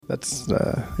That's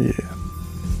yeah.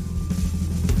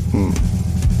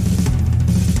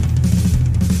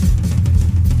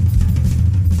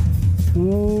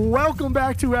 Welcome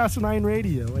back to Asinine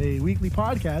Radio, a weekly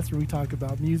podcast where we talk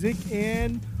about music,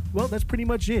 and well, that's pretty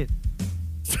much it.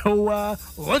 So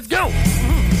let's go.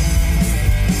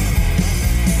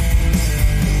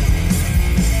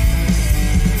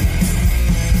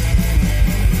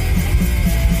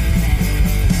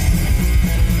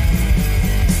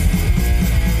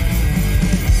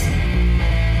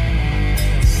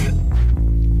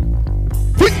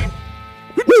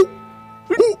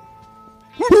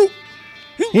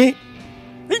 Hey.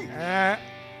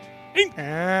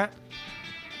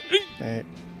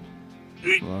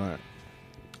 What?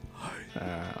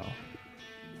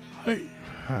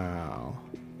 How?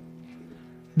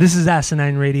 This is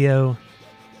Asinine Radio.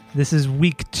 This is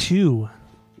week 2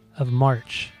 of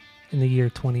March in the year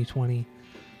 2020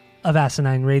 of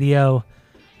Asinine Radio.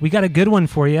 We got a good one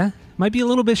for you. Might be a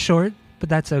little bit short, but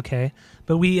that's okay.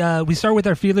 But we start with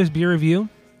our Feelers beer review.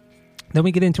 Then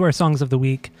we get into our songs of the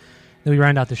week. Then we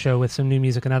round out the show with some new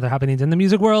music and other happenings in the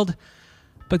music world.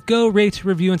 But go rate,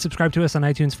 review, and subscribe to us on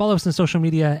iTunes. Follow us on social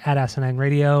media at Asinine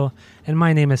Radio. And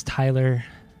my name is Tyler.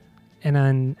 And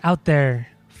I'm out there,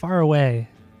 far away,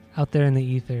 out there in the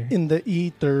ether. In the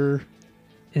ether.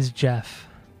 Is Jeff.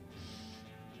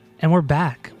 And we're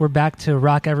back. We're back to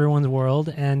rock everyone's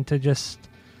world and to just...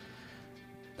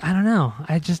 I don't know.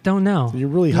 I just don't know. You're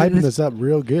really hyping this up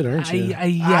real good, aren't you?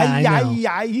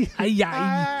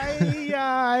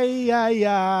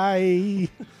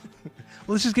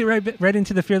 Well, let's just get right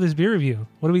into the Fearless Beer Review.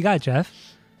 What do we got, Jeff?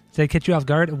 Did I catch you off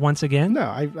guard once again? No,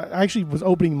 I actually was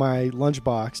opening my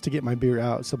lunchbox to get my beer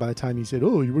out. So by the time you said,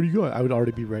 "Oh, where are you going?" I would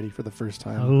already be ready for the first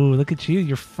time. Oh, look at you!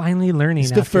 You're finally learning.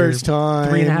 It's the first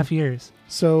time. 3.5 years.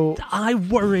 So I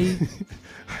worry.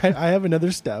 I have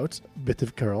another stout, Bit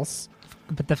of Curls.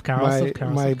 My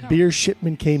Carls. beer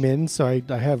shipment came in, so I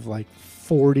have like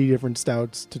 40 different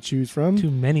stouts to choose from.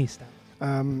 Too many stouts.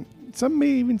 Some may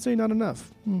even say not enough.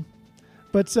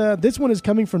 But this one is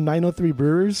coming from 903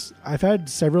 Brewers. I've had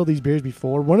several of these beers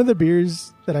before. One of the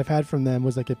beers that I've had from them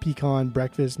was like a pecan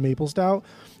breakfast maple stout,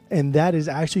 and that is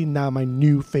actually now my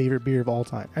new favorite beer of all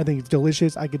time. I think it's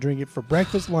delicious. I could drink it for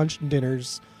breakfast, lunch, and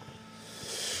dinners.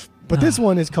 But this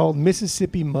one is called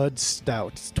Mississippi Mud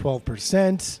Stout. It's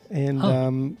 12%.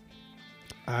 And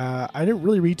I didn't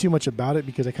really read too much about it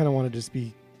because I kind of want to just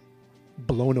be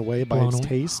blown away by its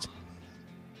taste.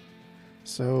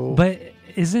 So, but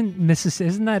isn't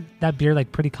that beer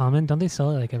like pretty common? Don't they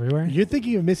sell it like everywhere? You're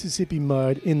thinking of Mississippi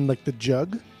Mud in like the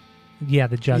jug? Yeah,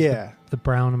 the jug. Yeah. The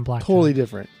brown and black Totally jug.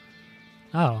 different.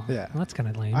 Oh, yeah. Well, that's kind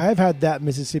of lame. I've had that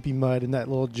Mississippi Mud in that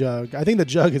little jug. I think the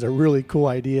jug is a really cool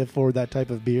idea for that type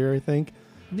of beer, I think.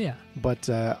 Yeah. But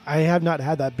I have not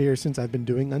had that beer since I've been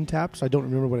doing Untapped, so I don't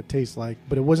remember what it tastes like.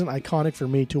 But it wasn't iconic for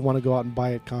me to want to go out and buy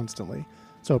it constantly.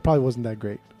 So it probably wasn't that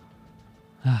great.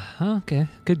 Okay.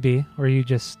 Could be. Or you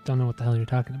just don't know what the hell you're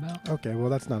talking about. Okay, well,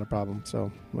 that's not a problem.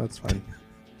 So that's fine.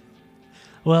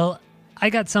 Well, I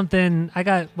got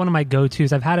one of my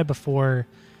go-tos. I've had it before.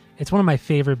 It's one of my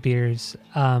favorite beers.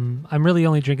 I'm really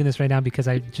only drinking this right now because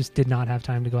I just did not have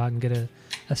time to go out and get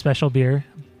a special beer.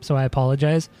 So I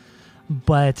apologize.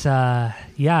 But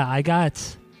yeah, I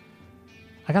got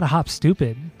a Hop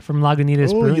Stupid from Lagunitas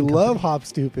Brewing you Company. love Hop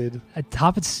Stupid.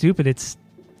 Hop Stupid. It's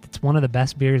one of the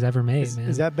best beers ever made, man.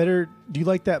 Is that better? Do you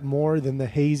like that more than the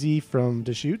hazy from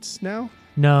Deschutes now?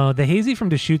 No, the hazy from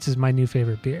Deschutes is my new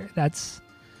favorite beer. That's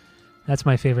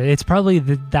my favorite. It's probably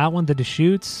that one, the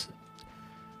Deschutes,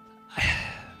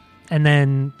 and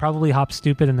then probably Hop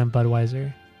Stupid, and then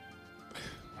Budweiser.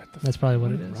 That's probably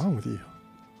what it is. What's wrong with you?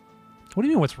 What do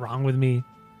you mean? What's wrong with me?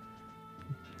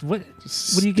 What are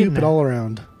you getting Stupid at? all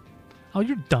around. Oh,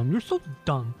 you're dumb. You're so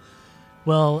dumb.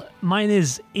 Well, mine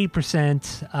is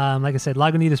 8%. Like I said,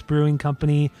 Lagunitas Brewing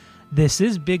Company. This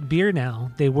is big beer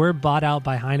now. They were bought out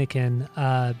by Heineken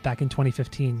back in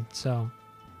 2015. So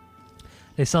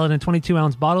they sell it in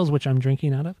 22-ounce bottles, which I'm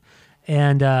drinking out of,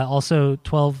 and also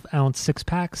 12-ounce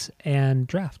six-packs and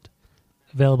draft.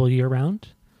 Available year-round.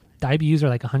 The IBUs are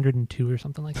like 102 or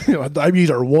something like that. The IBUs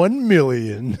are 1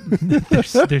 million.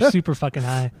 they're super fucking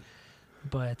high.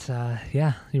 But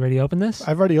yeah, you ready to open this?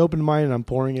 I've already opened mine and I'm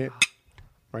pouring it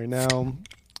right now.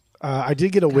 I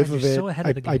did get a whiff of it. So ahead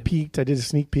of the game. I peeked. I did a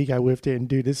sneak peek. I whiffed it, and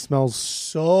dude, this smells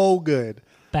so good.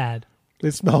 Bad.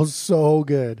 It smells so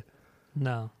good.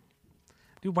 No,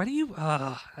 dude. Why do you?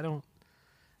 I don't.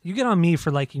 You get on me for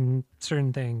liking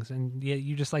certain things, and yet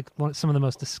you just like some of the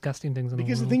most disgusting things in the world.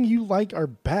 Because the thing you like are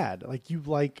bad. Like you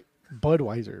like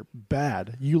Budweiser,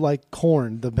 bad. You like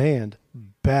Korn, the band,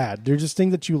 bad. They're just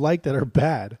things that you like that are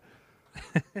bad.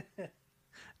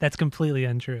 That's completely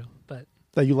untrue, but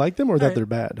That you like them or that right. they're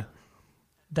bad?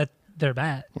 that they're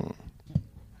bad. All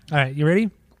right, you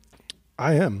ready?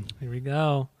 I am. Here we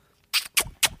go.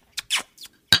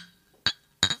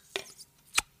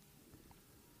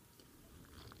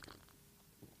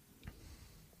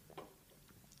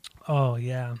 Oh,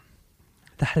 yeah.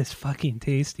 That is fucking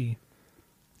tasty.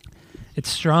 It's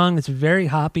strong. It's very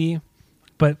hoppy,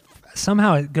 but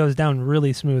somehow it goes down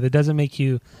really smooth. It doesn't make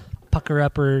you pucker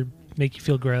up or make you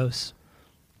feel gross.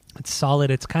 It's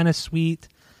solid. It's kind of sweet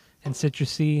and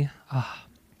citrusy.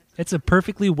 It's a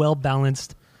perfectly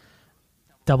well-balanced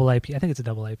double IPA. I think it's a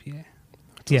double IPA.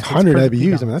 Yeah, it's 100 perfectly IBUs. I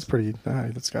mean, balanced. that's pretty.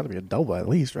 That's got to be a double at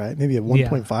least, right? Maybe a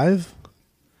 1.5.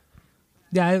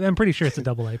 Yeah, I'm pretty sure it's a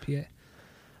double IPA.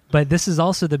 But this is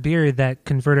also the beer that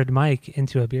converted Mike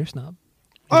into a beer snob.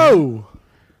 Oh,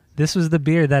 This was the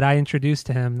beer that I introduced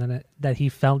to him. That he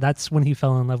felt. That's when he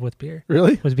fell in love with beer.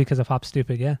 really? Was because of Hop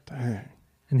Stupid. Yeah, Dang.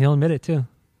 and he'll admit it too.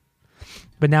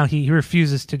 But now he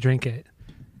refuses to drink it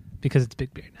because it's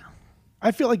big beer now.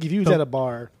 I feel like if he was So- at a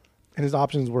bar and his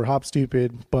options were Hop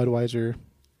Stupid, Budweiser,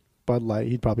 Bud Light,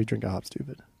 he'd probably drink a Hop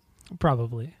Stupid.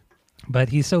 Probably. But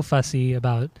he's so fussy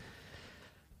about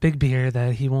big beer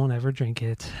that he won't ever drink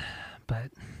it.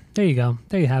 But there you go.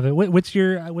 There you have it. What's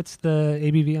the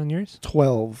ABV on yours?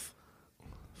 12.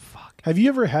 Fuck. Have you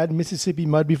ever had Mississippi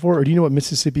Mud before, or do you know what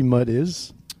Mississippi Mud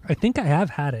is? I think I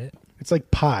have had it. It's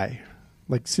like pie,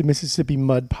 like Mississippi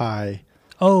Mud pie.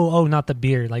 Oh, not the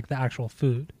beer, like the actual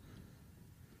food.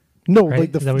 No, Right?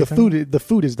 like Is that what the you're saying? food. The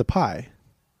food is the pie.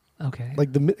 Okay. Like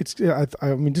it's.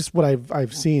 I mean, just what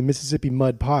I've seen Mississippi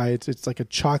Mud pie. It's like a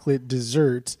chocolate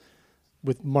dessert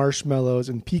with marshmallows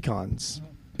and pecans.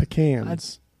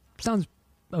 Sounds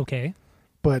okay.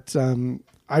 But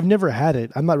I've never had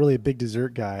it. I'm not really a big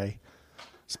dessert guy,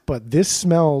 but this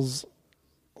smells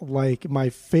like my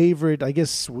favorite, I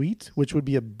guess, sweet, which would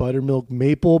be a buttermilk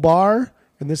maple bar.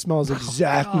 And this smells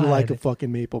exactly like a God.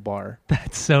 fucking maple bar.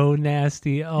 That's so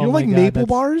nasty. Oh, You don't my like God, maple that's-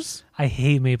 bars? I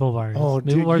hate maple bars. Oh,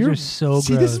 maple dude, bars are so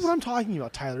see, gross. this is what I'm talking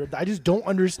about, Tyler. I just don't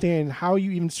understand how you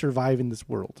even survive in this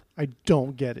world. I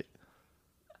don't get it.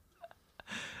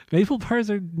 Maple bars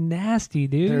are nasty,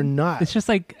 dude. They're not. It's just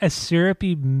like a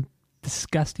syrupy,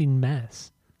 disgusting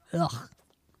mess. Ugh.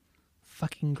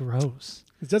 Fucking gross.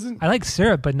 It doesn't. I like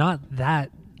syrup, but not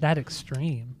that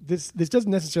extreme. This doesn't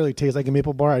necessarily taste like a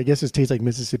maple bar. I guess it tastes like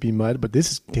Mississippi Mud, but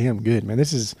this is damn good, man.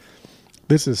 This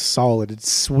is solid. It's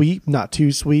sweet, not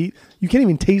too sweet. You can't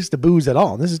even taste the booze at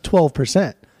all. This is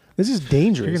 12%. This is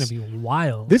dangerous. You're gonna be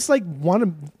wild.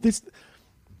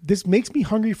 This makes me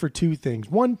hungry for two things.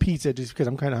 One, pizza, just because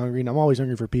I'm kind of hungry and I'm always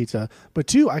hungry for pizza. But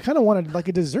two, I kind of wanted like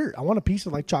a dessert. I want a piece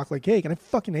of like chocolate cake, and I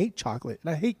fucking hate chocolate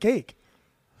and I hate cake.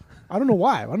 I don't know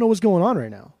why. I don't know what's going on right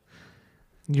now.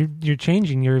 You're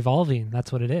changing. You're evolving.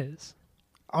 That's what it is.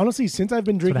 Honestly, since I've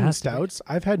been That's what it drinking has to be. stouts,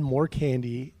 I've had more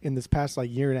candy in this past like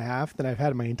year and a half than I've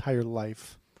had in my entire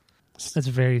life. That's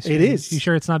very strange. is. You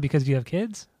sure it's not because you have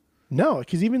kids? No,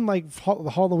 because even like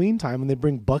the Halloween time when they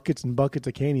bring buckets and buckets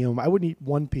of candy home, I wouldn't eat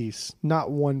one piece.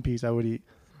 Not one piece I would eat.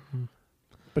 Mhm.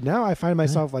 But now I find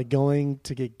myself like going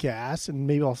to get gas, and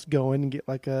maybe I'll go in and get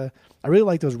like I really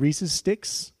like those Reese's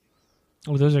sticks.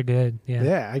 Oh, those are good. Yeah.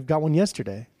 Yeah, I got one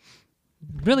yesterday.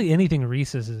 Really, anything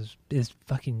Reese's is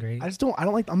fucking great.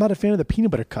 I'm not a fan of the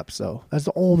peanut butter cups though. That's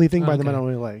the only thing by them I Okay. don't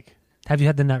really like. Have you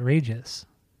had the Nutrageous?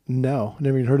 No,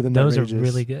 never even heard of the Those are Nutrageous.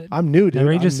 really good. I'm new, dude.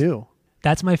 Nutrageous- I'm new.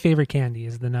 That's my favorite candy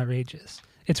is the Nutrageous.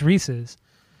 It's Reese's.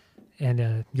 And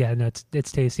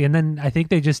it's tasty. And then I think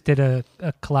they just did a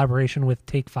collaboration with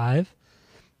Take 5.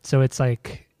 So it's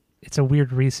like it's a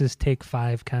weird Reese's Take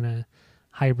 5 kind of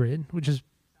hybrid, which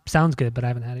sounds good, but I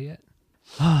haven't had it yet.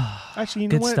 Actually, you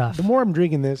know Good what? stuff. The more I'm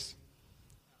drinking this,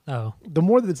 Oh, the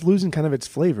more that it's losing kind of its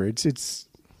flavor. It's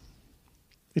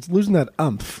losing that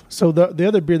umph. So the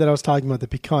other beer that I was talking about, the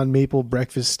pecan maple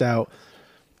breakfast stout,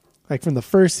 like from the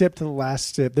first sip to the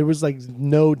last sip, there was like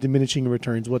no diminishing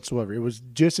returns whatsoever. It was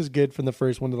just as good from the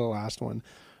first one to the last one.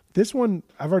 This one,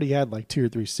 I've already had like 2 or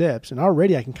 3 sips, and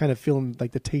already I can kind of feel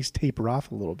like the taste taper off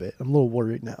a little bit. I'm a little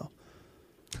worried now.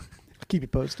 I'll keep you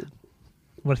posted.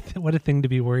 what a thing to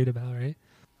be worried about, right?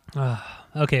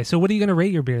 Okay, so what are you going to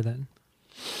rate your beer then?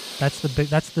 That's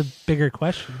the bigger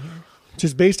question here.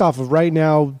 Just based off of right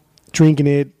now, drinking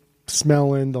it,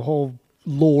 smelling, the whole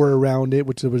lore around it,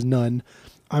 which there was none,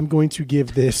 I'm going to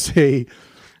give this a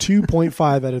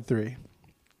 2.5 out of 3.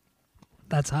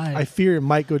 That's high. I fear it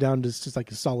might go down to just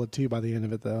like a solid 2 by the end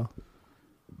of it, though.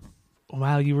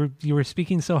 Wow, you were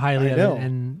speaking so highly I of know. it,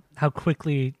 and how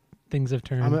quickly things have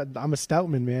turned. I'm a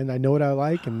stoutman, man. I know what I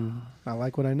like, and I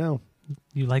like what I know.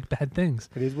 You like bad things.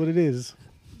 It is what it is.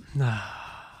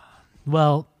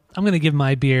 Well, I'm gonna give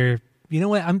my beer. You know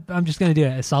what? I'm just gonna do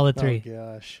it a solid 3. Oh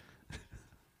gosh.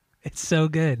 It's so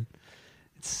good.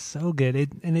 It's so good.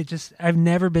 I've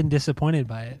never been disappointed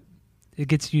by it. It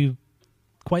gets you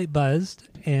quite buzzed,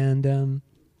 and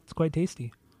it's quite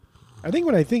tasty. I think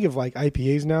when I think of like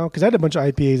IPAs now, because I had a bunch of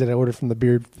IPAs that I ordered from the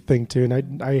beer thing too,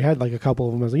 and I had like a couple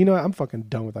of them. I was like, you know what? I'm fucking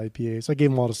done with IPAs. So I gave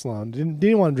them all to Sloan.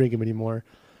 Didn't want to drink them anymore.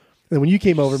 And then when you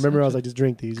came over, remember I was like, just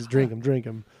drink these. Just drink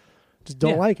them. Just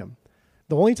don't like them.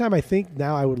 The only time I think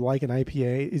now I would like an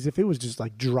IPA is if it was just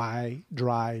like dry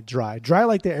like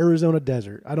the Arizona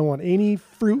desert. I don't want any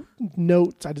fruit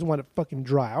notes. I just want it fucking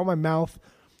dry. I want my mouth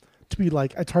to be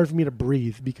like, it's hard for me to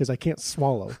breathe because I can't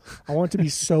swallow. I want it to be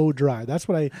so dry. That's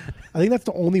what I think that's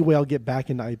the only way I'll get back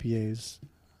into IPAs.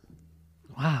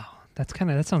 Wow, that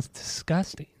sounds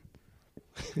disgusting.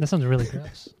 That sounds really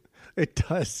gross. It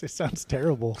does. It sounds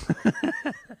terrible.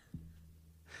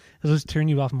 Does this turn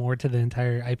you off more to the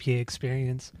entire IPA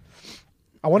experience?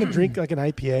 I want to drink like an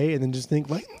IPA and then just think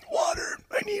like, water.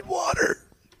 I need water.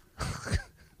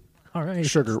 All right.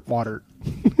 Sugar, water.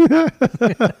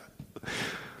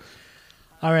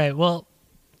 All right. Well,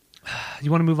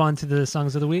 you want to move on to the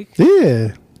songs of the week?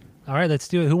 Yeah. All right, let's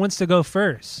do it. Who wants to go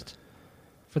first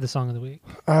for the song of the week?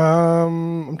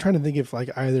 I'm trying to think if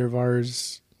like either of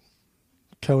ours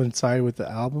coincide with the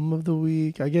album of the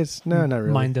week. I guess not really.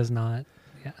 Mine does not.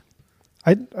 Yeah.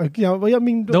 I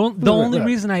mean the only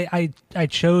reason I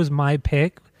chose my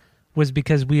pick was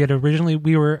because we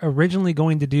were originally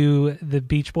going to do a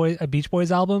Beach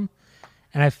Boys album,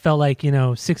 and I felt like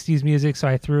 60s music, so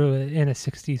I threw in a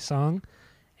 60s song,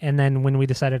 and then when we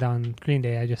decided on Green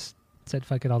Day, I just said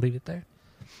fuck it, I'll leave it there.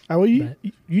 You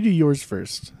do yours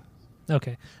first.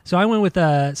 Okay, so I went with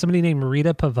somebody named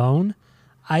Rita Pavone.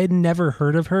 I had never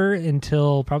heard of her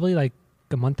until probably like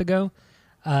a month ago.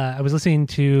 I was listening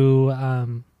to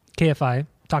KFI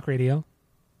Talk Radio,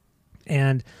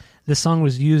 and this song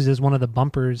was used as one of the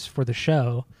bumpers for the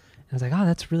show. And I was like, oh,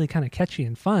 that's really kind of catchy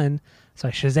and fun. So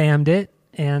I Shazammed it,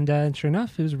 and sure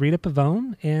enough, it was Rita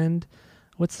Pavone. And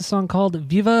what's the song called?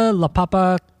 Viva la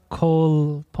Papa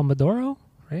col Pomodoro,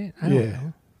 right? I don't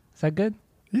know. Is that good?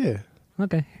 Yeah.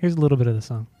 Okay, here's a little bit of the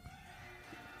song.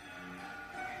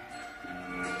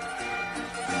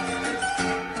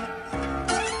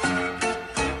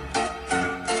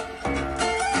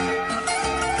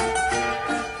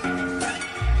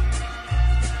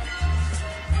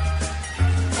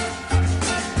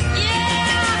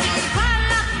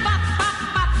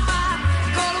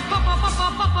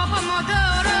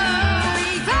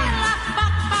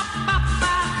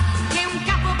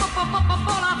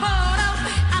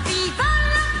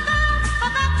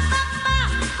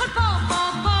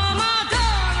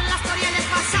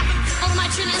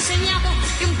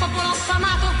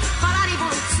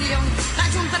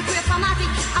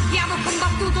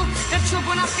 Perciò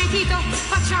buon appetito,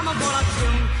 facciamo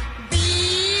colazione.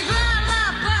 Viva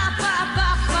la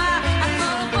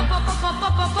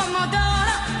pomodoro,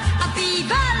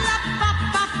 viva la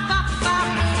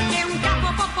che è un capo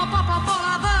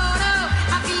lavoro,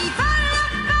 viva la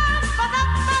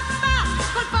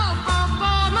col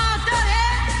pomodoro.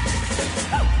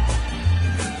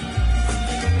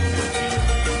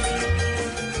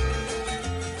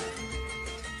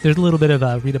 There's a little bit of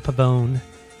Rita Pavone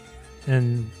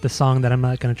and the song that I'm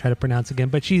not going to try to pronounce again,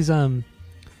 but she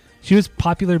was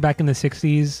popular back in the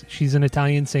 60s. She's an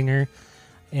Italian singer,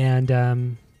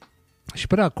 and she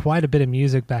put out quite a bit of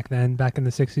music back in the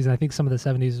 60s, and I think some of the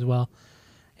 70s as well.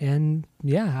 And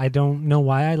yeah, I don't know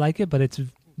why I like it, but it's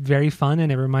very fun,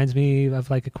 and it reminds me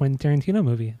of like a Quentin Tarantino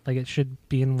movie. Like it should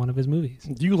be in one of his movies.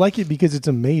 Do you like it because it's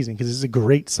amazing? Because it's a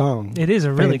great song. It is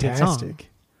a really good song.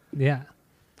 Yeah.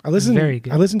 I listened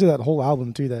to that whole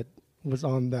album too that was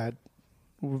on that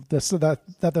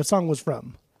the song was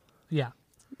from. Yeah.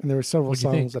 And there were several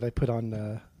songs that I put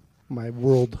on my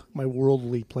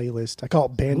worldly playlist. I call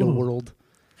it Banda World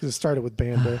because it started with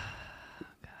Banda.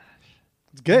 Gosh.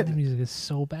 It's good. The music is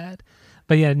so bad.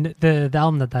 But yeah, the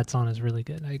album that's on is really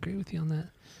good. I agree with you on that.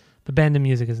 But Banda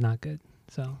music is not good.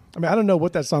 So I mean, I don't know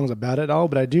what that song's about at all,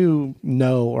 but I do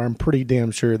know, or I'm pretty damn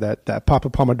sure that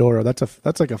Papa Pomodoro,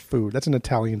 that's like a food. That's an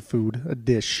Italian food, a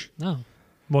dish. Oh.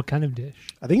 What kind of dish?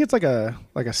 I think it's like a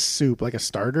soup, like a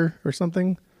starter or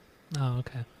something. Oh,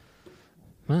 okay.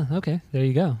 Well, okay. There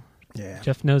you go. Yeah.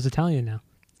 Jeff knows Italian now.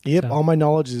 Yep. So. All my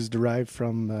knowledge is derived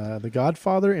from The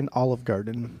Godfather and Olive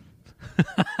Garden.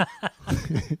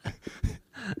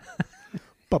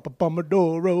 Papa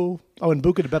Pomodoro. Oh, and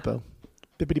Buca di Beppo.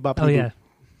 Bippity Bop. Oh, yeah.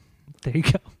 There you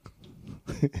go.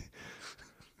 That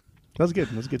was good.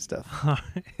 That was good stuff.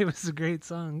 It was a great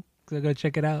song. So go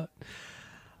check it out.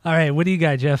 All right, what do you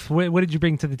got, Jeff? What did you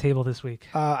bring to the table this week?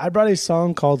 I brought a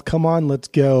song called "Come On, Let's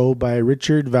Go" by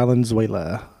Richard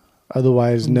Valenzuela,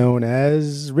 otherwise known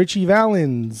as Richie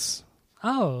Valens.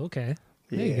 Oh, okay.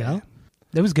 There you Yeah. go.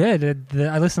 It was good.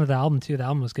 I listened to the album too. The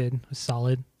album was good. It was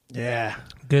solid. Yeah.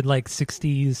 Good, like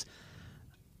 60s,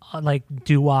 like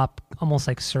doo-wop, almost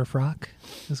like surf rock.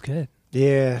 It was good.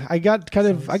 Yeah, I got a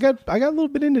little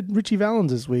bit into Richie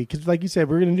Valens this week because, like you said,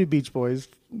 we're gonna do Beach Boys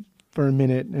for a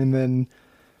minute, and then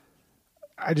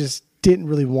I just didn't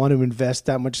really want to invest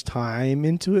that much time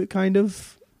into it, kind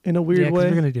of in a weird 'cause way.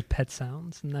 we're gonna do Pet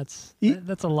Sounds, and that's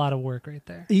a lot of work right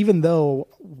there. Even though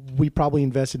we probably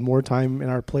invested more time in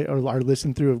our play or our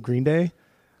listen through of Green Day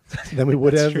than we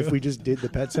would That's have true. if we just did the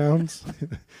Pet Sounds.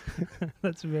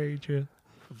 That's very true.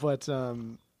 But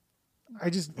I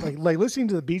just like listening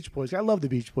to the Beach Boys. I love the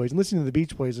Beach Boys, and listening to the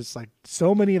Beach Boys, it's like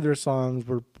so many of their songs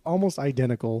were almost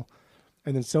identical,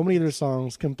 and then so many of their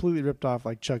songs completely ripped off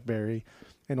like Chuck Berry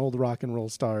and old rock and roll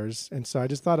stars. And so I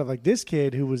just thought of like this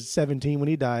kid who was 17 when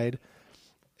he died,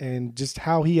 and just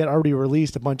how he had already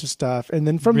released a bunch of stuff, and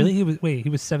then from Really? He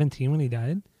was 17 when he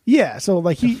died? yeah, so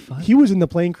like fuck? he was in the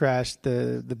plane crash,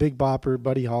 the Big Bopper,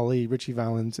 Buddy Holly, Richie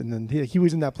Valens, and then he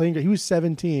was in that plane. He was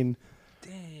 17.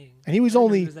 Dang. And he was I didn't know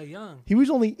only he was that young. he was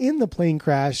only in the plane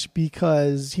crash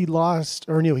because he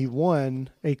won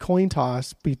a coin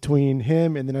toss between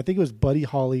him and then I think it was Buddy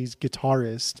Holly's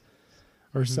guitarist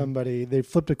or somebody. They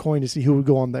flipped a coin to see who would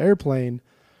go on the airplane,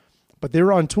 but they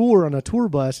were on tour on a tour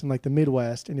bus in like the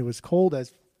Midwest, and it was cold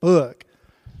as fuck.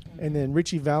 And then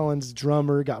Richie Valens'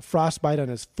 drummer got frostbite on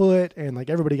his foot, and like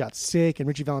everybody got sick, and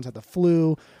Richie Valens had the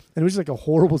flu, and it was just like a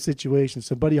horrible situation.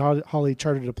 So Buddy Holly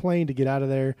chartered a plane to get out of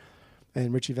there,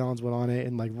 and Richie Valens went on it,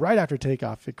 and like right after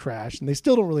takeoff, it crashed, and they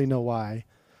still don't really know why,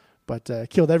 but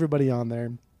killed everybody on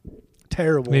there.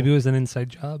 Terrible. Maybe it was an inside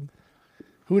job.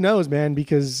 Who knows, man?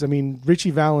 Because I mean,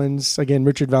 Richie Valens, again,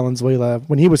 Richard Valenzuela.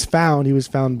 When he was found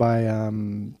by I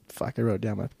wrote it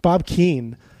down. Bob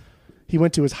Keane. He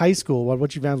went to his high school while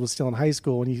Richie Valens was still in high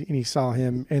school, and he saw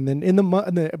him. And then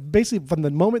basically from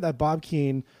the moment that Bob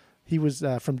Keane, he was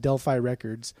from Delphi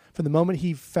Records. From the moment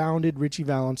he founded Richie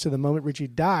Valens to the moment Richie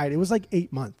died, it was like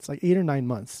 8 months, like 8 or 9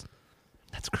 months.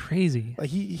 That's crazy. Like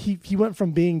he went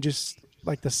from being just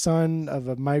like the son of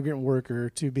a migrant worker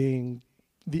to being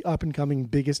the up and coming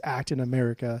biggest act in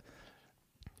America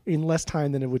in less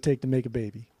time than it would take to make a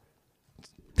baby.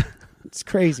 It's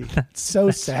crazy. It's so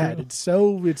sad. true. It's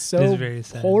so It is very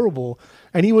sad. horrible.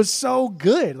 And he was so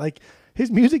good. Like his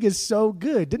music is so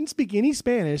good. Didn't speak any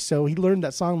Spanish, so he learned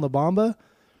that song La Bamba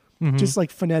just like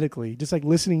phonetically, just like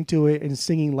listening to it and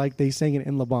singing like they sang it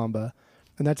in La Bamba.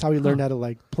 And that's how he learned how to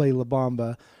like play La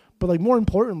Bamba. But like more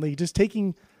importantly, just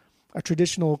taking a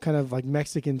traditional kind of like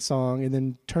Mexican song and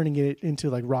then turning it into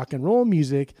like rock and roll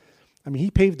music. I mean, he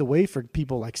paved the way for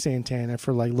people like Santana,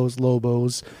 for like Los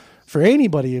Lobos, for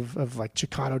anybody of like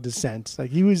Chicano descent.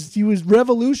 Like he was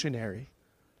revolutionary.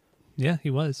 Yeah, he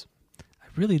was. I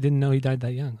really didn't know he died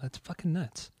that young. That's fucking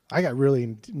nuts. I got really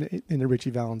into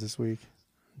Richie Valens this week.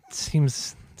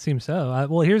 Seems so.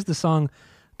 Well, here's the song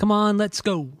 "Come On, Let's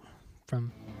Go"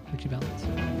 from Richie Valens.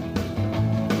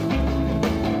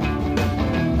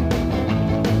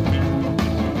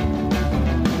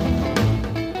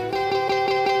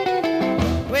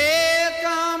 Well,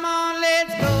 come on,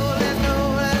 let's go,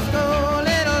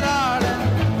 little darling,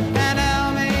 and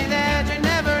tell me that you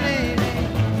never leave me.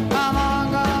 Come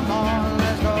on,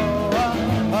 let's go,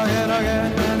 again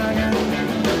and again.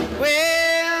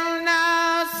 Well,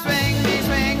 now swing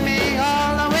me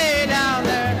all the way down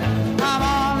there. Come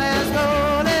on, let's go,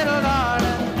 little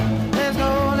darling, let's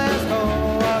go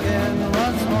again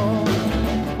once more.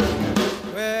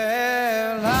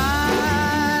 Well,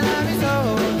 I love you so,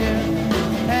 dear,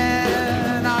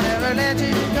 and I'll never let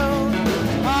you go.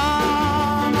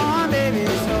 Come on, baby,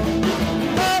 so.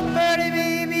 Oh, pretty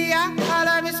baby, I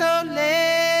love you so.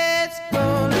 Let's go,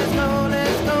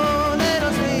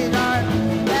 little sweetheart,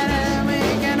 and then we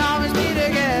can always be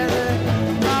together.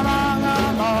 Come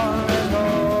on, let's go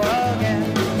again.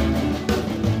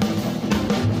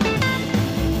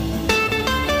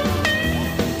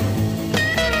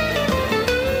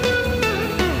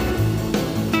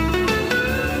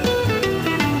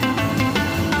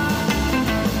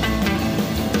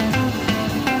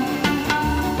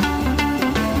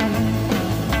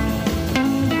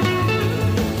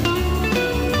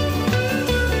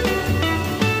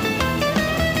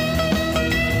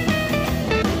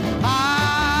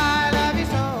 I love you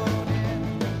so,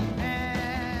 dear,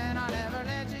 and I'll never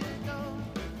let you go.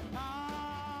 Come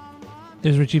on.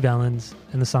 There's Richie Valens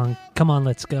and the song "Come On,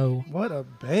 Let's Go." What a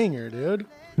banger, dude.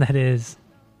 That is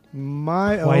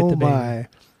My Quite oh the my. banger.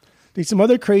 Dude, some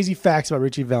other crazy facts about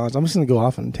Richie Valens. I'm just gonna go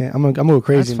off on I'm gonna go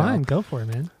crazy. That's now. fine. Go for it,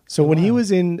 man. So when he Wow.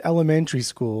 was in elementary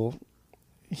school,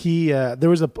 he there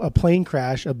was a plane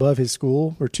crash above his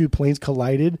school where two planes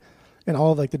collided, and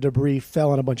all of like the debris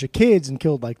fell on a bunch of kids and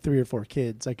killed like 3 or 4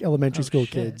 kids, like elementary Oh, school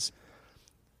shit. kids,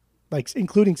 like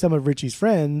including some of Richie's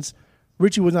friends.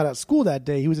 Richie was not at school that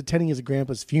day; he was attending his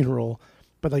grandpa's funeral.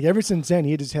 But like ever since then,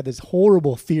 he just had this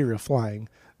horrible fear of flying,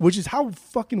 which is how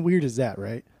fucking weird is that,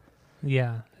 right?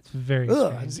 Yeah, it's very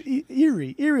Ugh, strange.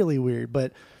 it's eerily weird.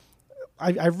 But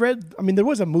I've read. I mean, there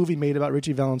was a movie made about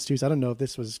Richie Valens too. So I don't know if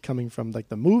this was coming from like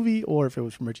the movie or if it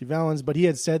was from Richie Valens. But he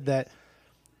had said that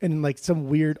in like some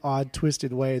weird, odd,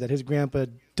 twisted way that his grandpa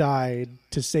died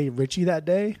to save Richie that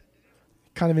day.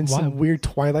 Kind of in Wow. some weird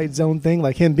Twilight Zone thing,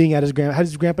 like him being at his grandpa. Had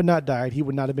his grandpa not died, he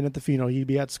would not have been at the funeral. He'd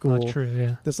be at school. Oh, true.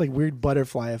 Yeah. This like weird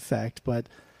butterfly effect. But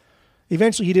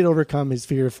eventually, he did overcome his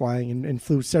fear of flying and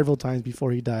flew several times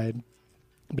before he died.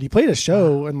 But he played a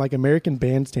show in like American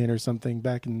Bandstand or something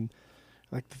back in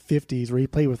like the 50s where he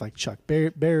played with like Chuck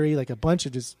Berry, like a bunch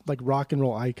of just like rock and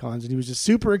roll icons. And he was just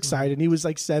super excited. And he was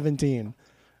like 17.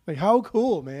 Like, how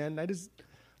cool, man. It That is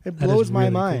blows my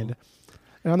really mind. cool.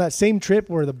 And on that same trip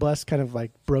where the bus kind of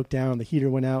like broke down, the heater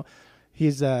went out,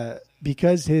 he's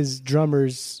because his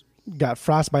drummers got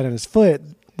frostbite on his foot,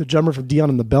 the drummer from Dion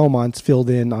and the Belmonts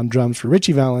filled in on drums for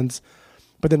Richie Valens.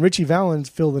 But then Richie Valens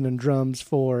filled in on drums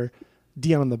for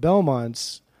Dion and the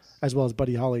Belmonts, as well as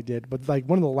Buddy Holly did. But like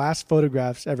one of the last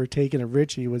photographs ever taken of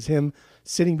Richie was him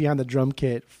sitting behind the drum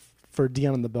kit for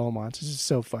Dion and the Belmonts. It's just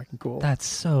so fucking cool. That's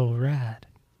so rad.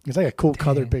 It's like a cool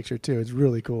colored Dang. picture too. It's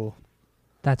really cool.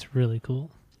 That's really cool.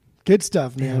 Good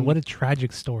stuff, man. Man, what a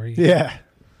tragic story. Yeah.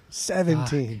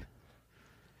 17.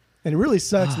 And it really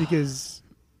sucks because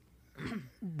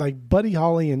like Buddy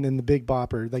Holly and the Big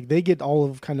Bopper, like they get all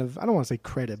of kind of, I don't want to say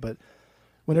credit, but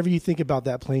whenever you think about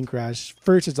that plane crash,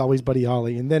 first it's always Buddy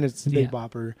Holly and then it's the Big Yeah.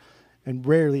 Bopper. And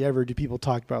rarely ever do people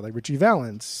talk about like Richie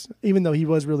Valens, even though he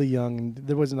was really young and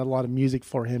there wasn't a lot of music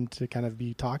for him to kind of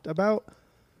be talked about.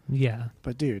 Yeah.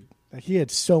 But dude, like, he had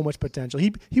so much potential.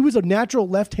 He was a natural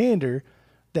left-hander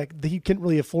that he couldn't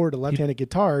really afford a left-handed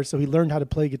guitar, so he learned how to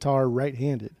play guitar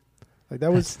right-handed. Like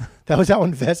that was how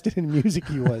invested in music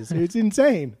he was. It's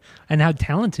insane. And how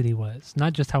talented he was.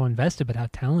 Not just how invested, but how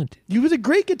talented. He was a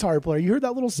great guitar player. You heard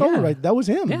that little solo, Yeah. right? That was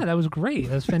him. Yeah, that was great.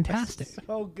 That was fantastic.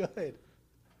 So good.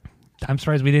 I'm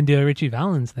surprised we didn't do a Richie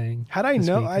Valens thing. Had I this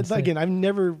known, week instead. again, I've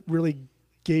never really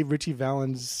gave Richie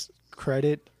Valens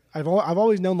credit. I've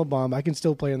always known La Bamba. I can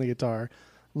still play on the guitar.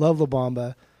 Love La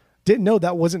Bamba. Didn't know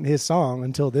that wasn't his song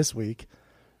until this week.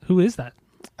 Who is that?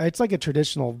 It's like a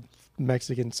traditional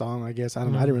Mexican song, I guess. I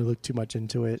don't know. I Mm. didn't really look too much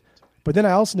into it. But then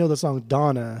I also know the song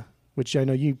Donna, which I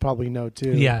know you probably know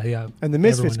too. Yeah, yeah. And the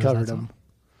Misfits Everyone knows covered that him. song.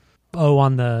 Oh,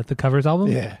 on the covers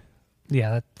album? Yeah.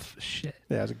 Yeah, that's shit.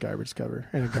 Yeah, it's a garbage cover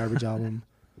and a garbage album.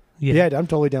 Yeah. Yeah, I'm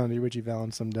totally down to do Richie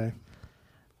Valens someday.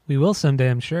 We will someday,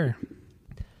 I'm sure.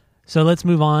 So let's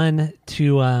move on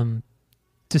to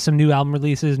some new album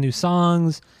releases, new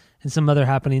songs, and some other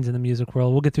happenings in the music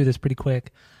world. We'll get through this pretty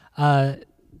quick.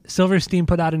 Silverstein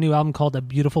put out a new album called A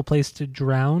Beautiful Place to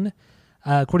Drown.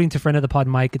 According to friend of the pod,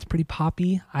 Mike, it's pretty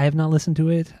poppy. I have not listened to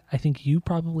it. I think you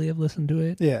probably have listened to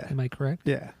it. Yeah. Am I correct?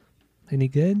 Yeah. Any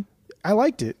good? I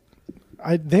liked it.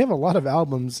 They have a lot of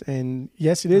albums, and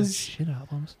yes, it is. Shit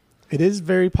albums. It is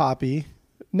very poppy.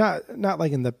 Not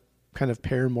like in the kind of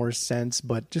Paramore sense,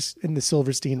 but just in the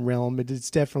Silverstein realm. It's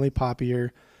definitely poppier.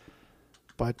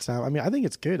 But I mean, I think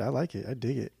it's good. I like it. I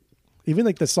dig it. Even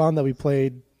like the song that we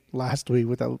played last week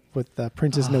with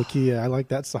Princess Nokia. I like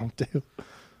that song too.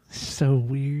 So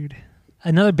weird.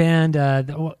 Another band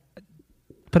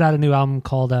put out a new album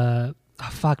called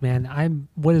fuck man,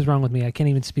 what is wrong with me? I can't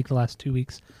even speak the last 2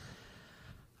 weeks.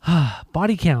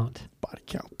 Body Count. Body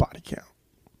count.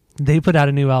 They put out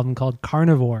a new album called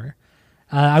Carnivore.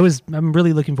 I'm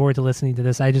really looking forward to listening to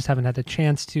this. I just haven't had the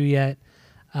chance to yet.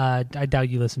 I doubt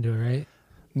you listened to it, right?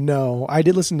 No, I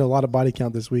did listen to a lot of Body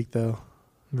Count this week though.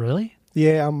 Really?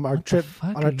 Yeah, What our the trip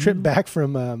fuck on our are trip you- back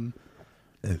from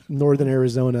northern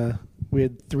Arizona, we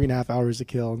had 3.5 hours to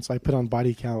kill, and so I put on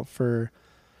Body Count for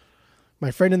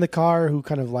my friend in the car who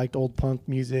kind of liked old punk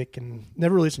music and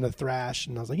never listened to thrash,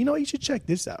 and I was like, you know what, you should check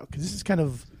this out because this is kind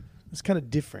of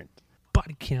different.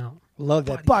 Body Count. Love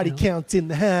that Body body Count. count's in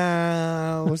the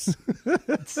house.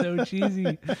 It's so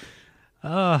cheesy.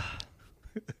 All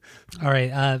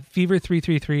right. Fever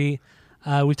 333.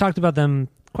 We've talked about them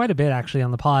quite a bit actually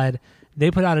on the pod. They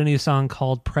put out a new song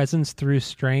called Presence Through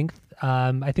Strength.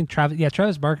 I think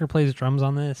Travis Barker plays drums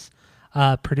on this.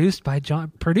 Produced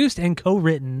and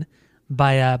co-written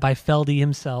by Feldy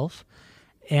himself.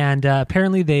 And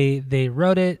apparently they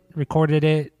wrote it, recorded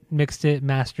it, mixed it,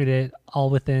 mastered it, all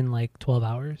within like 12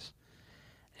 hours.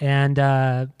 And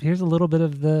here's a little bit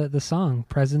of the song,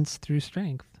 Presence Through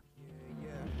Strength.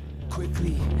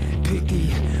 Quickly, picky,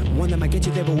 one that might get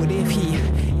you there, but what if he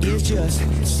is just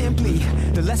simply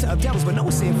the lesser of devils, but no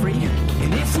sin free?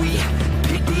 And if we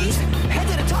pick these, head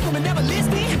to the top of and never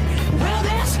listening, well,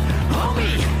 that's on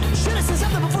me. Should have said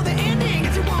something before the ending.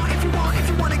 If you want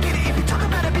to get it, if you talk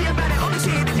about it, be about it, only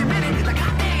say it if you meant it. Like,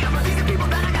 goddamn, these are people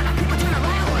that I got, people turn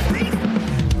around with me.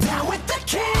 Down with the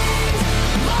kings,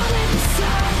 falling the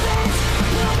servants,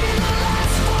 we'll be the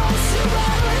last voice you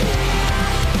ever hear.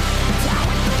 Down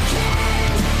with the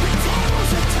kings, the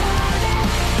tables are turning,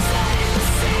 setting the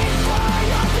scene for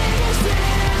your biggest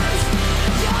fears.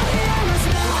 Your heroes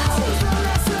now, the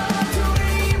lesser of two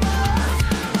evils,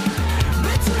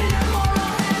 between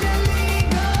immoral and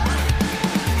illegal.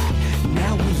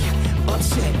 Now we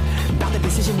upset about the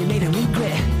decision we made and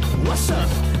regret. What's up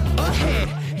ahead?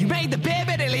 You made the bed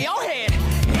better lay your head.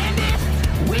 And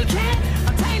if we can't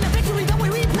obtain the victory the way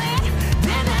we planned,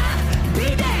 then I'll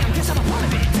be damned, guess I'm a part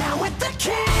of it. Down with the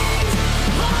kings,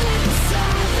 falling the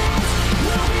servants,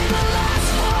 we'll be the last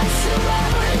voice you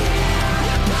ever hear.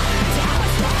 Down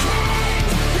with the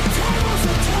kings, the tables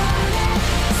are turning,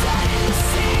 setting the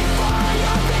scene for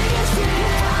your biggest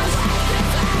fears.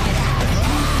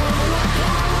 People are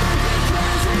power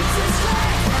because it's a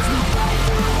strength. There's no way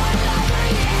through another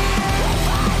year.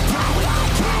 Down with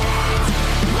the kings,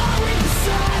 lowering the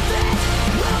servants,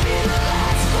 we'll be the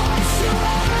last voice you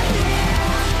ever hear.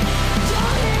 Your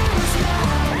heroes now.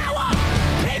 Power,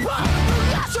 people,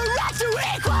 that's a right to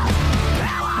equal.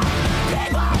 Power,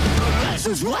 people, this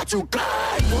is what you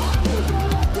got.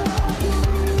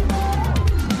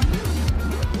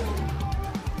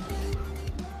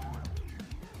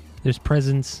 There's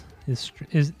presence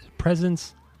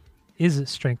presence is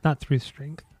strength, not through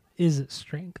strength. Is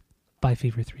strength by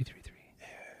Fever 333.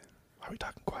 Why are we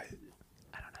talking quiet?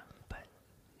 I don't know, but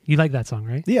you like that song,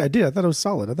 right? Yeah, I did. I thought it was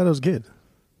solid. I thought it was good.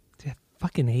 Dude, I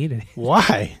fucking hate it.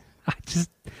 Why?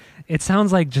 It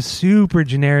sounds like just super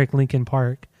generic Linkin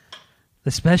Park,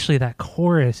 especially that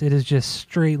chorus. It is just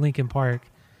straight Linkin Park,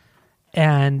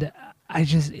 and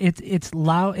it's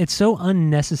loud. It's so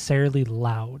unnecessarily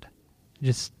loud.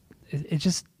 It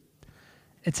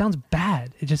sounds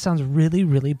bad. It just sounds really,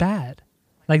 really bad.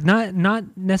 Like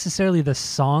not necessarily the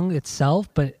song itself,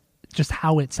 but just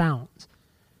how it sounds.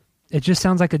 It just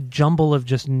sounds like a jumble of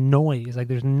just noise. Like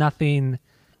there's nothing.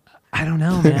 I don't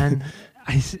know, man.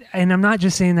 And I'm not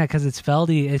just saying that because it's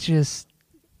Feldy.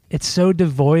 It's so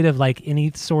devoid of like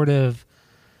any sort of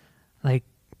like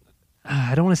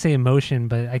I don't want to say emotion,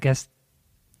 but I guess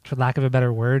for lack of a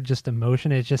better word, just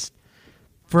emotion. It's just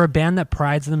for a band that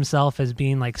prides themselves as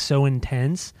being like so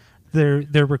intense,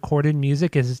 their recorded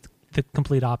music is the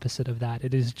complete opposite of that.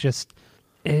 It is just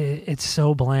it's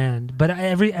so bland. But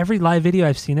every live video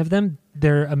I've seen of them,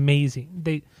 they're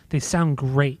amazing. They sound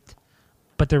great.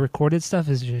 But their recorded stuff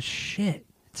is just shit.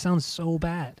 It sounds so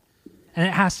bad. And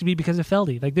it has to be because of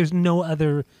Feldy. Like there's no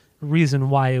other reason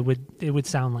why it would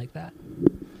sound like that.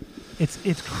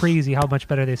 It's crazy how much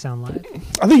better they sound live.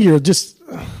 I think you're just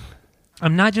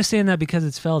I'm not just saying that because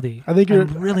it's Feldy. I think you're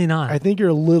I'm really not. I think you're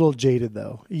a little jaded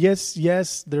though.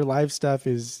 Yes, their live stuff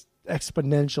is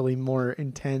exponentially more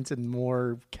intense and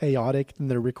more chaotic than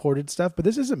their recorded stuff, but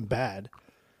this isn't bad.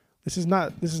 This is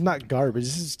not garbage.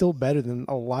 This is still better than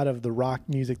a lot of the rock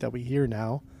music that we hear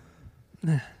now.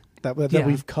 that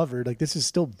we've covered. Like this is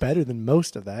still better than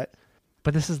most of that.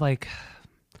 But this is like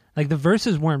the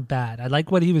verses weren't bad. I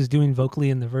like what he was doing vocally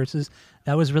in the verses.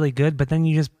 That was really good, but then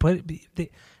you just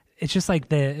it's just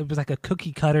like it was like a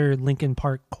cookie cutter Linkin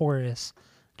Park chorus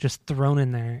just thrown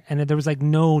in there. And there was like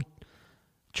no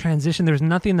transition. There was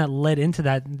nothing that led into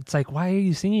that. It's like, why are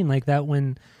you singing like that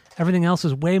when everything else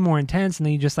is way more intense? And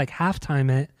then you just like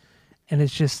halftime it. And it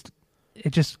just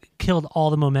killed all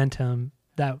the momentum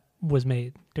that was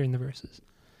made during the verses.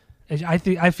 I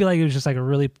feel like it was just like a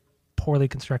really poorly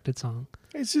constructed song.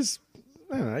 It's just,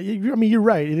 I don't know. I mean, you're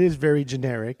right. It is very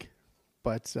generic.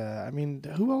 But, I mean,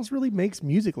 who else really makes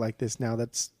music like this now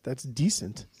that's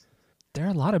decent? There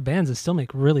are a lot of bands that still make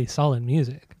really solid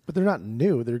music. But they're not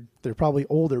new. They're probably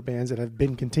older bands that have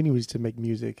been continuous to make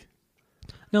music.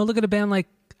 No, look at a band like,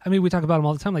 I mean, we talk about them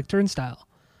all the time, like Turnstile.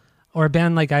 Or a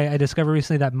band like I discovered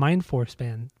recently, that Mind Force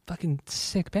band. Fucking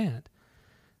sick band.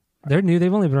 They're new.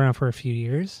 They've only been around for a few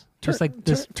years. Just like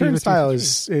this. Turnstile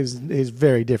is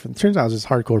very different. Turnstile is just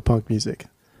hardcore punk music.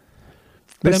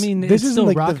 But I mean, this it's isn't still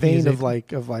like rock the vein music.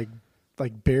 of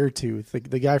Beartooth,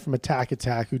 the guy from Attack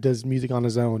Attack who does music on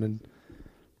his own, and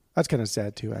that's kind of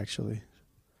sad too, actually.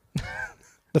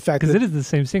 The fact because that it is the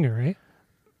same singer, right?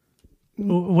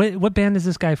 What band is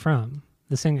this guy from?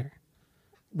 The singer.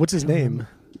 What's his name?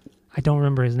 I don't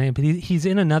remember his name, but he's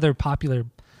in another popular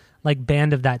like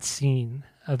band of that scene,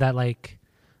 of that like,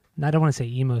 I don't want to say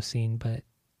emo scene, but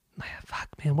fuck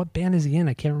man, what band is he in?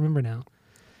 I can't remember now.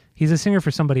 He's a singer for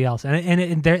somebody else,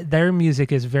 and their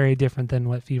music is very different than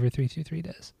what Fever 323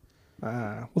 does.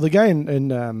 Well, the guy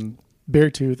in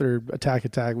Beartooth or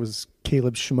Attack was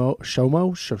Caleb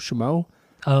Shomo.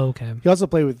 Oh, okay. He also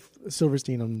played with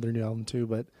Silverstein on their new album too,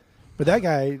 but that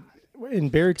guy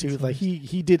in Beartooth, like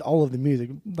he did all of the music,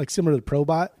 like similar to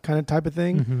Probot kind of type of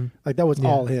thing. Mm-hmm. Like that was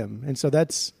all him, and so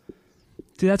that's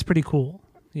pretty cool,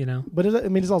 you know. But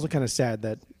it's also kind of sad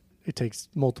that it takes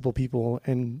multiple people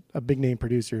and a big name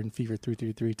producer in Fever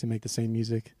 333 to make the same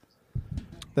music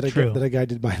that a guy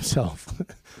did by himself.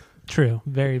 True,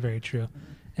 very very true.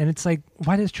 And it's like,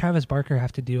 why does Travis Barker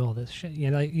have to do all this shit?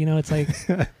 It's like.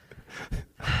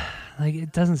 Like,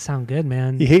 it doesn't sound good,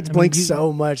 man. He hates Blink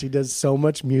so much. He does so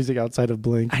much music outside of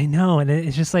Blink. I know, and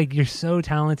it's just like, you're so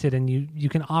talented and you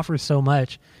can offer so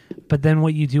much, but then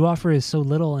what you do offer is so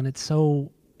little, and it's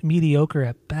so mediocre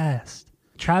at best.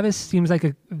 Travis seems like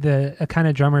a kind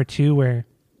of drummer too, where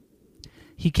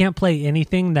he can't play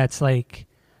anything that's like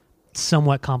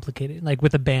somewhat complicated, like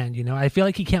with a band. I feel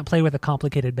like he can't play with a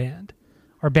complicated band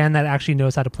or a band that actually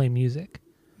knows how to play music.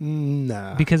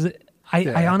 Nah, because.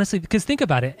 I honestly, because think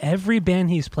about it, every band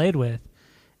he's played with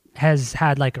has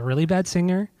had like a really bad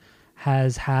singer,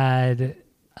 has had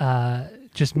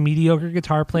just mediocre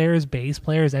guitar players, bass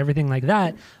players, everything like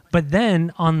that. But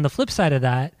then on the flip side of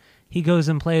that, he goes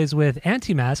and plays with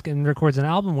Anti-Mask and records an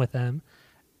album with them,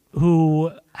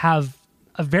 who have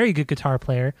a very good guitar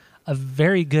player, a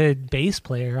very good bass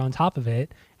player on top of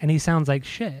it, and he sounds like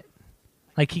shit.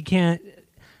 Like, he can't,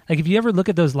 like, if you ever look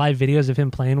at those live videos of him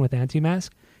playing with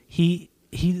Anti-Mask, he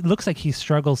looks like he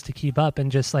struggles to keep up and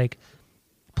just like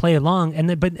play along, and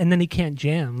then he can't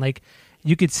jam. Like,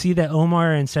 you could see that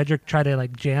Omar and Cedric try to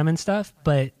like jam and stuff,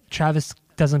 but Travis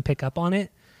doesn't pick up on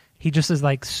it. He just is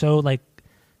like so like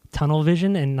tunnel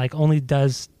vision and like only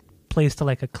plays to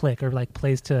like a click or like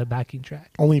plays to a backing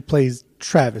track. Only plays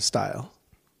Travis style.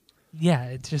 Yeah,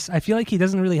 it's just, I feel like he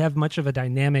doesn't really have much of a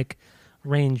dynamic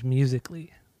range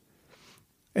musically.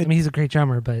 I mean, he's a great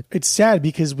drummer, but it's sad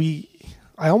because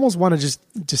I almost want to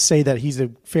just say that he's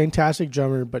a fantastic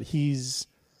drummer, but he's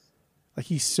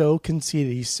so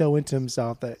conceited, he's so into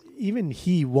himself that even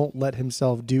he won't let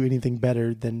himself do anything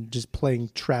better than just playing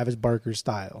Travis Barker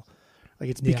style. Like,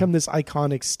 it's become this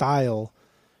iconic style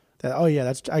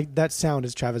that that sound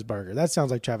is Travis Barker. That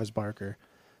sounds like Travis Barker.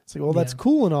 It's like, well, that's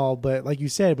cool and all, but like you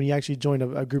said, when you actually join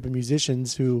a group of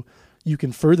musicians who you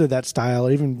can further that style,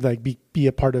 or even like be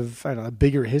a part of, I don't know, a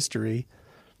bigger history,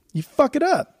 you fuck it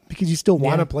up because you still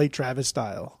want to play Travis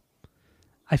style.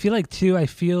 I feel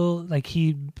like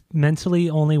he mentally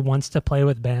only wants to play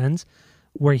with bands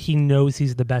where he knows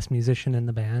he's the best musician in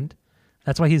the band.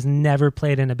 That's why he's never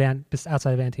played in a band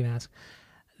outside of Anti-Mask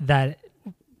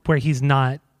where he's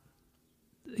not,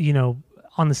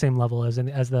 on the same level as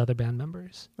the other band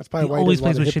members. That's probably why always he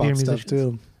does plays with a lot of shittier hip-hop stuff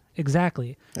musicians. too.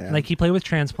 Exactly. Yeah. Like, he played with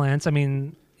Transplants. I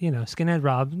mean, Skinhead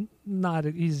Rob,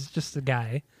 he's just a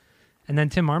guy. And then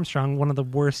Tim Armstrong, one of the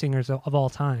worst singers of all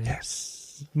time.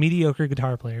 Yes. Mediocre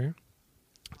guitar player.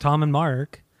 Tom and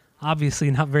Mark,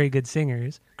 obviously not very good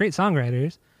singers. Great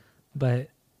songwriters. But,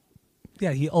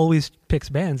 yeah, he always picks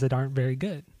bands that aren't very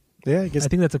good. Yeah, I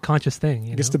think that's a conscious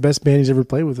thing. I guess the best band he's ever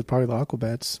played with is probably the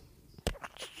Aquabats.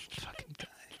 Fucking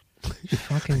guy.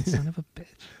 Fucking son of a bitch.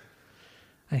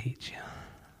 I hate you.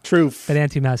 Truth. But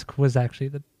Anti-Mask was actually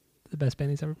the best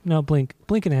band he's ever... No, Blink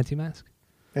and Anti-Mask.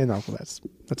 And Aquabats.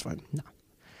 That's fine. No.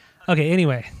 Okay,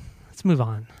 anyway, let's move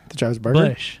on. The Travis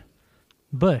Barker?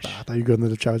 Bush. I thought you were going to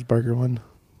the Travis Barker one.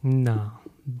 No.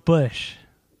 Bush.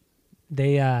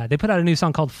 They put out a new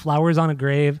song called Flowers on a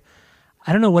Grave.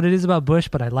 I don't know what it is about Bush,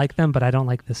 but I like them, but I don't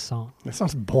like this song. That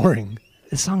sounds boring.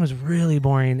 This song is really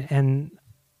boring, and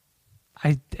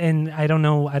I don't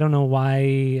know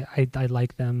why I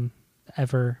like them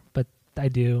ever, but I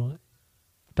do.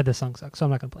 But this song sucks, so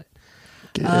I'm not gonna play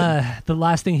it. The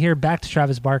last thing here, back to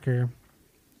Travis Barker.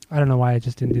 I don't know why I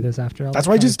just didn't do this after all. That's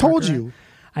why I just told you.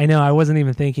 I know, I wasn't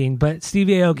even thinking. But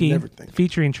Stevie Aoki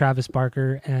featuring Travis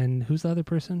Barker, and who's the other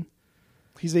person?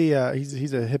 He's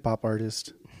a hip hop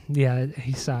artist. Yeah,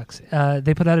 he sucks.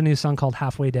 They put out a new song called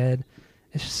Halfway Dead.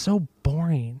 It's just so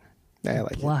boring. Yeah, I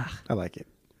like Blah. it. I like it.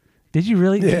 Did you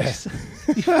really? Yeah.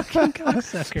 You fucking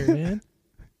cocksucker, man.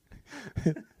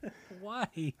 Why?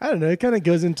 I don't know. It kind of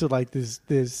goes into like this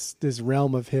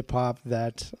realm of hip hop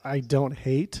that I don't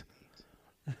hate,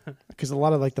 because a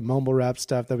lot of like the mumble rap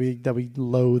stuff that we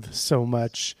loathe so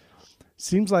much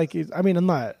seems like I'm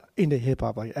not into hip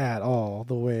hop like at all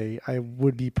the way I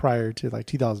would be prior to like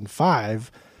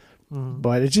 2005.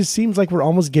 But it just seems like we're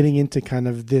almost getting into kind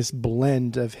of this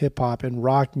blend of hip hop and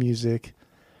rock music.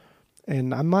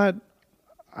 And I'm not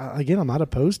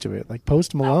opposed to it. Like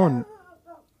Post Malone,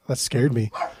 that scared me.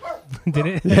 Did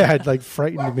it? Yeah, it like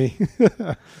frightened me.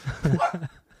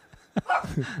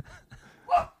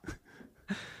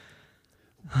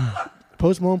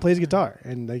 Post Malone plays guitar,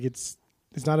 and like it's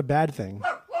not a bad thing.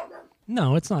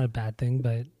 No, it's not a bad thing,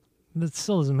 but that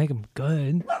still doesn't make him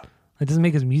good. It doesn't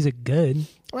make his music good.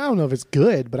 Well, I don't know if it's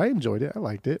good, but I enjoyed it. I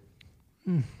liked it.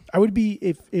 I would be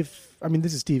if I mean,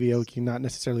 this is Stevie Aoki, not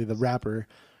necessarily the rapper,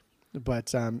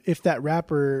 but if that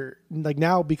rapper, like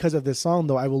now because of this song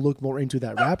though, I will look more into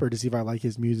that rapper to see if I like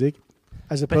his music,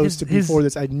 as opposed to before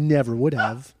this I never would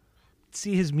have.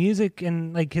 See, his music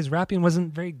and like his rapping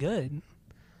wasn't very good.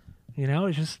 You know,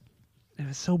 it was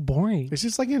so boring. It's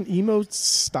just like an emo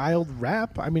styled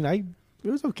rap. I mean, it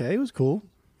was okay. It was cool.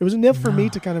 It was enough for me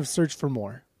to kind of search for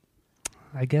more.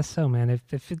 I guess so, man.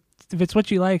 If it's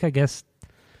what you like, I guess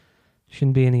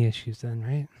shouldn't be any issues then,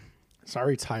 right?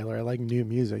 Sorry, Tyler. I like new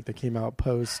music that came out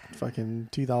post fucking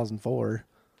 2004.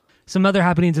 Some other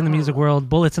happenings in the music world.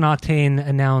 Bullets and Octane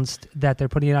announced that they're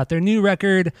putting out their new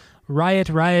record, Riot,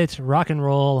 Riot, Rock and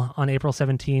Roll, on April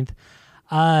 17th.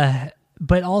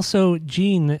 But also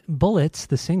Gene Bullets,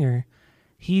 the singer,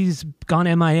 he's gone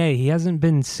MIA. He hasn't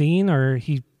been seen, or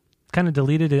he kind of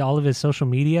deleted all of his social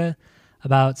media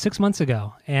about 6 months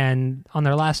ago. And on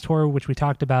their last tour, which we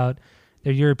talked about,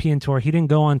 their European tour, he didn't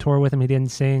go on tour with him. He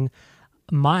didn't sing.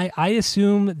 I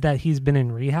assume that he's been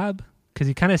in rehab because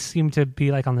he kind of seemed to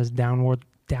be like on this downward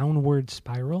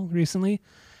spiral recently.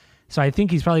 So I think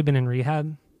he's probably been in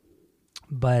rehab.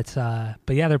 But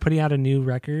yeah, they're putting out a new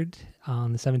record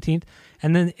on the 17th.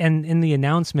 And then in the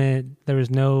announcement, there was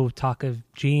no talk of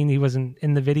Gene. He wasn't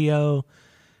in the video.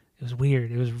 It was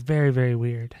weird. It was very, very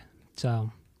weird.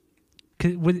 So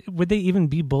would they even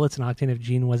be Bullets and Octane if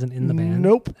Gene wasn't in the band?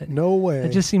 Nope. No way. It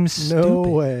just seems stupid. No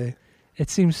way. It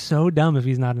seems so dumb if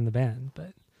he's not in the band.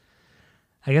 But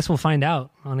I guess we'll find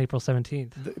out on April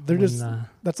 17th. They're just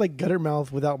that's like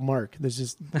Guttermouth without Mark. There's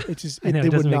just I know, it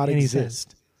it doesn't would not make any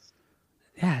exist. sense.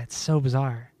 Yeah, it's so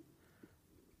bizarre.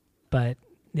 But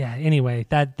yeah, anyway,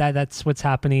 that's what's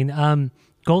happening.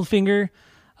 Goldfinger,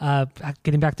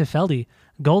 getting back to Feldy,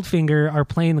 Goldfinger are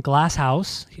playing the Glass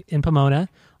House in Pomona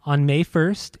on May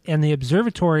 1st and the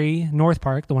Observatory North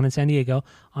Park, the one in San Diego,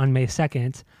 on May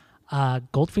 2nd.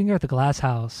 Goldfinger at the Glass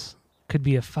House could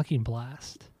be a fucking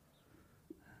blast.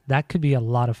 That could be a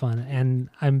lot of fun, and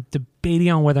I'm debating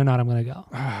on whether or not I'm going to go.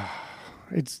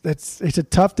 It's a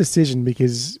tough decision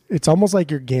because it's almost like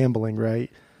you're gambling,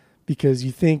 right? Because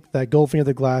you think that Goldfinger at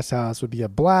the Glass House would be a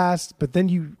blast, but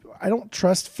then I don't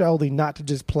trust Feldy not to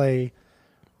just play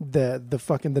the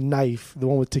Knife, the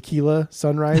one with Tequila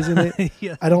Sunrise in it.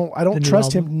 Yeah. I don't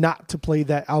trust him not to play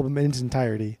that album in its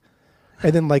entirety,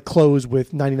 and then like close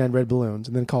with 99 Red Balloons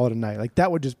and then call it a night. Like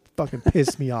that would just fucking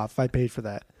piss me off if I paid for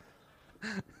that.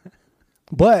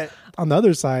 But on the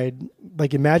other side,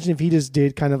 like imagine if he just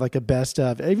did kind of like a best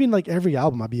of, even like every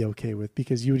album I'd be okay with,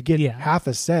 because you would get half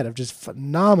a set of just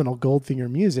phenomenal Goldfinger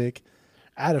music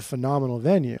at a phenomenal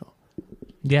venue.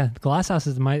 Yeah, the Glass House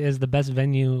is the best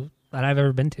venue that I've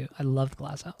ever been to. I love the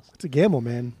Glass House. It's a gamble,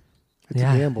 man. It's a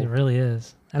gamble. It really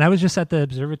is. And I was just at the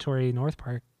Observatory North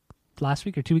Park last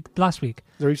week.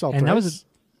 There you saw and that was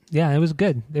it was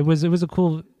good. It was a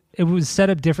cool. It was set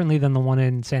up differently than the one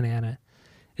in Santa Ana.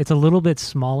 It's a little bit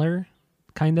smaller,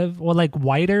 kind of. Well, like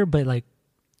wider, but like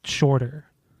shorter,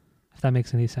 if that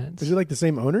makes any sense. Is it like the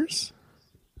same owners?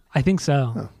 I think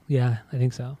so. Huh. Yeah, I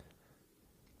think so.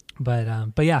 But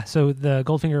yeah, so the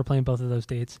Goldfinger are playing both of those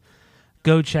dates.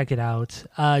 Go check it out.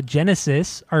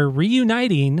 Genesis are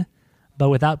reuniting, but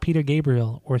without Peter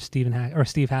Gabriel or Steve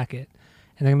Hackett.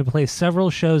 And they're going to play several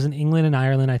shows in England and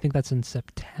Ireland. I think that's in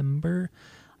September.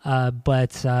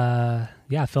 But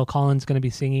Phil Collins is going to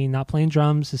be singing, not playing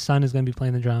drums. His son is going to be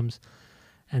playing the drums.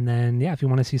 And then, if you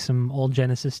want to see some old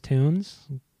Genesis tunes,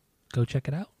 go check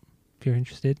it out if you're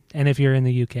interested. And if you're in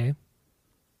the UK,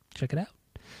 check it out.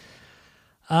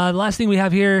 The last thing we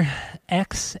have here,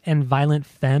 X and Violent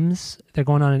Femmes. They're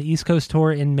going on an East Coast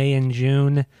tour in May and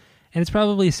June. And it's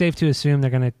probably safe to assume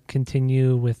they're going to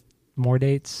continue with more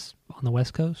dates on the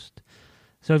West Coast.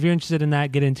 So if you're interested in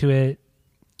that, get into it.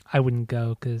 I wouldn't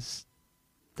go because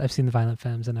I've seen the Violent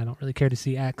Femmes and I don't really care to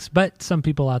see X, but some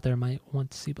people out there might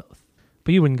want to see both.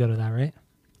 But you wouldn't go to that, right?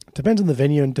 Depends on the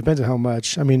venue and depends on how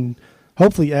much. I mean,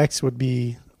 hopefully X would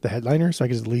be the headliner so I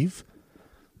could just leave.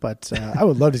 But I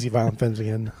would love to see Violent Femmes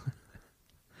again.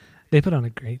 They put on a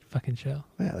great fucking show.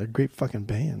 Yeah, they're a great fucking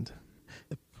band.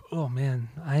 Oh man,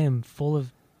 I am full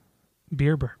of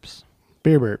beer burps.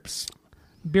 Beer burps.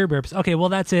 Beer burps. Okay, well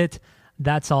that's it.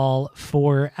 That's all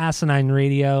for Asinine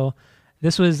Radio.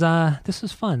 This was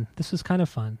fun. This was kind of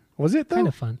fun. Was it though? Kind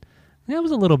of fun. Yeah, it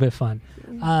was a little bit fun.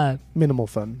 Minimal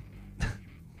fun.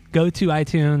 Go to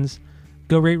iTunes,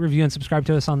 go rate, review, and subscribe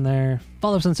to us on there.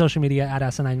 Follow us on social media at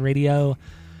Asinine Radio.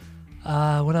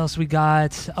 What else we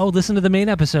got? Oh, listen to the main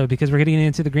episode because we're getting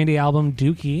into the Green Day album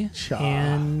Dookie. Sure.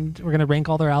 And we're going to rank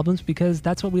all their albums because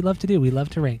that's what we love to do. We love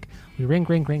to rank. We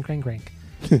rank.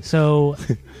 So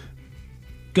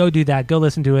go do that. Go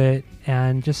listen to it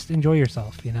and just enjoy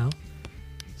yourself, you know?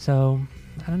 So,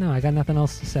 I don't know. I got nothing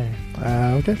else to say.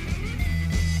 Okay.